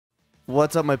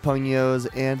What's up, my pungios?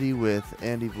 Andy with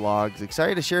Andy Vlogs.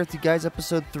 Excited to share with you guys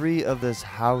episode 3 of this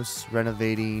house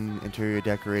renovating, interior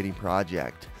decorating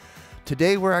project.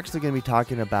 Today we're actually going to be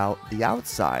talking about the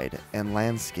outside and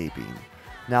landscaping.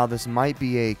 Now this might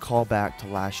be a callback to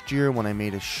last year when I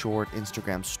made a short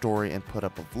Instagram story and put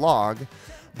up a vlog.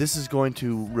 This is going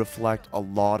to reflect a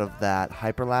lot of that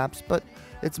hyperlapse, but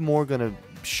it's more going to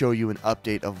show you an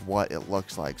update of what it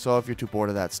looks like. So if you're too bored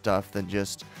of that stuff, then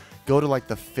just go to like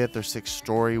the 5th or 6th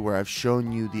story where I've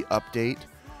shown you the update,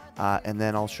 and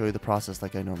then I'll show you the process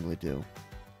like I normally do.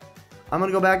 I'm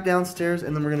going to go back downstairs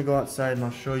and then we're going to go outside and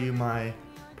I'll show you my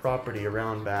property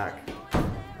around back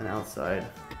and outside.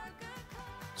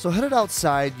 So headed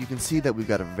outside, you can see that we've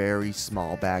got a very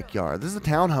small backyard. This is a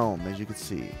townhome, as you can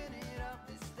see.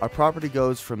 Our property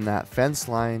goes from that fence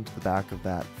line to the back of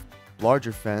that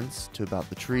larger fence to about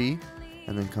the tree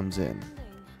and then comes in.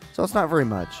 So it's not very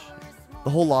much. The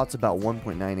whole lot's about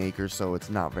 1.9 acres, so it's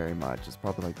not very much. It's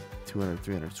probably like 200,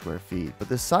 300 square feet. But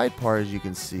this side part, as you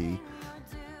can see,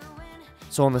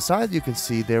 so on the side you can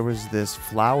see there was this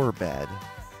flower bed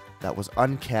that was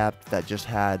uncapped that just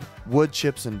had wood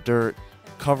chips and dirt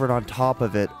covered on top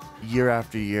of it year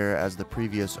after year as the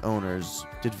previous owners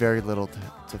did very little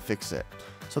to fix it.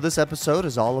 So this episode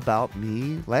is all about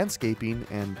me landscaping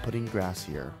and putting grass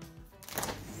here.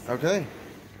 Okay,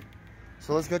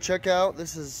 so let's go check out.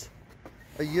 This is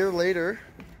a year later.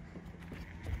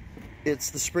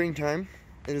 It's the springtime.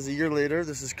 It is a year later.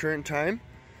 This is current time.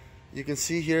 You can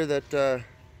see here that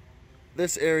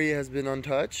this area has been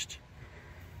untouched,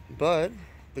 but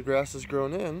the grass has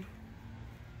grown in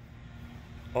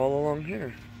all along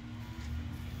here.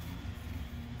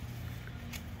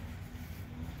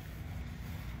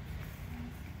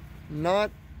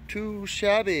 Not too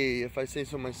shabby, if I say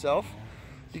so myself.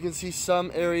 You can see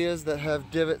some areas that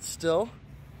have divots still.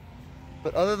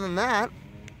 But other than that,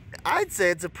 I'd say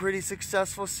it's a pretty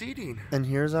successful seeding. And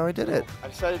here's how I did it. I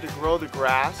decided to grow the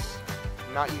grass,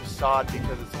 not use sod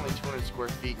because it's only 200 square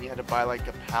feet and you had to buy like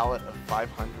a pallet of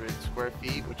 500 square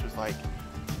feet, which was like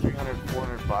 300,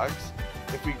 400 bucks.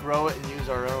 If we grow it and use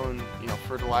our own,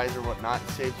 fertilizer or whatnot, it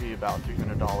saves me about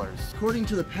 $300. According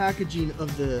to the packaging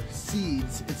of the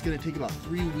seeds, it's gonna take about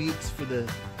 3 weeks for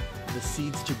the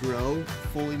seeds to grow,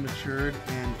 fully matured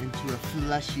and into a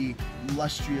fleshy,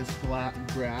 lustrous black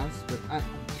grass. But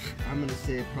I'm gonna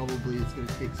say probably it's gonna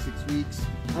take 6 weeks.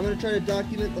 I'm gonna try to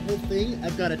document the whole thing.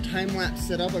 I've got a time lapse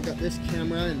set up. I've got this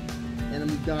camera and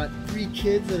I've got 3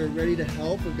 kids that are ready to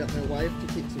help. I've got my wife to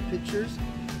take some pictures,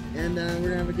 and we're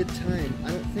gonna have a good time.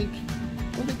 I don't think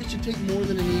it should take more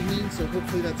than an evening, so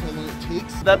hopefully that's how long it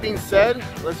takes. That being said,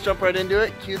 let's jump right into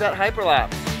it. Cue that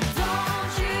hyperlapse.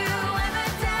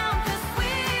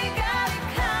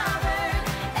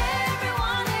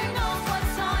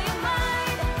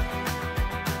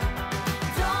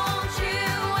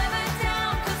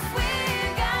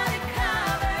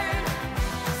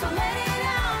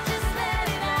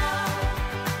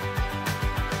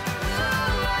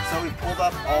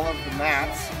 Up all of the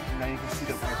mats. Now you can see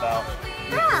that we're about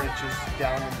 8 inches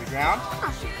down in the ground.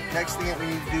 Next thing that we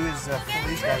need to do is pull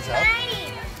these guys up.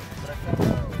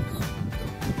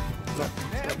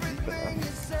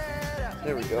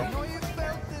 There we go.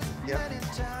 Yep.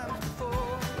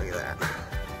 Look at that.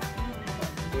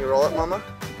 Can you roll it, Mama?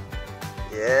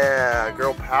 Yeah,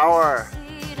 girl power.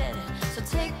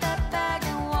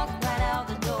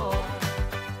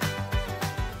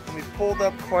 Pulled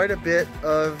up quite a bit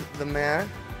of the mat.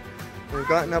 We've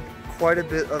gotten up quite a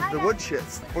bit of the wood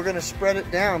chips. We're gonna spread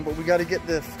it down, but we gotta get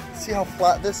see how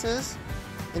flat this is?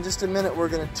 In just a minute we're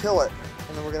gonna till it,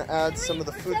 and then we're gonna add some of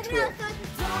the food to it.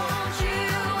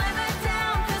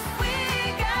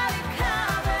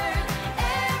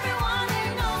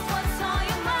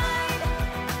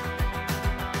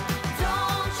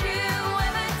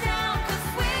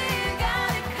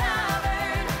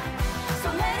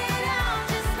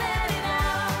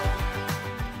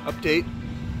 Update,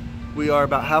 we are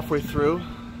about halfway through.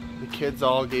 The kids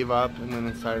all gave up and went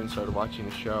inside and started watching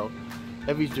a show.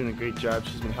 Evie's doing a great job.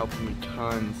 She's been helping me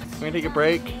tons. I'm gonna take a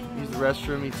break, use the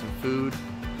restroom, eat some food.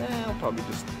 I'll probably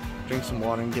just drink some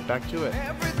water and get back to it.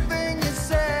 Everything you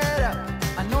said,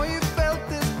 I know you felt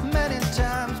this many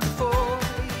times before.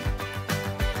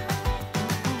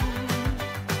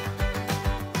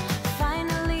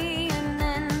 Finally an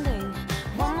ending.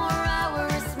 One more hour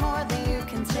is more than you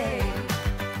can take.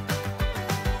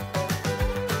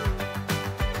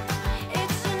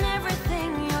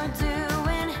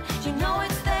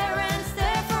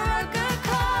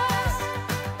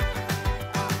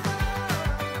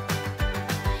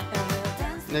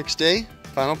 Next day,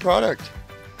 final product.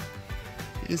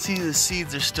 You can see the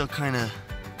seeds are still kind of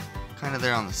kind of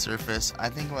there on the surface. I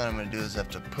think what I'm going to do is I'm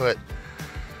going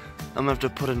to have to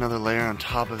put another layer on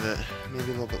top of it, maybe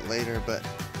a little bit later, but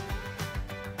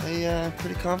I'm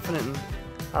pretty confident in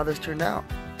how this turned out.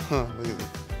 Look at this.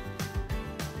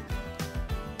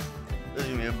 There's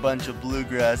going to be a bunch of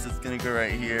bluegrass that's going to go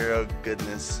right here. Oh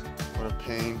goodness, what a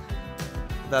pain.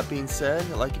 That being said,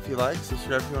 like if you like,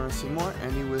 subscribe if you want to see more.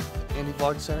 Andy with Andy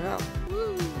Vlogs signing out.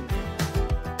 Woo!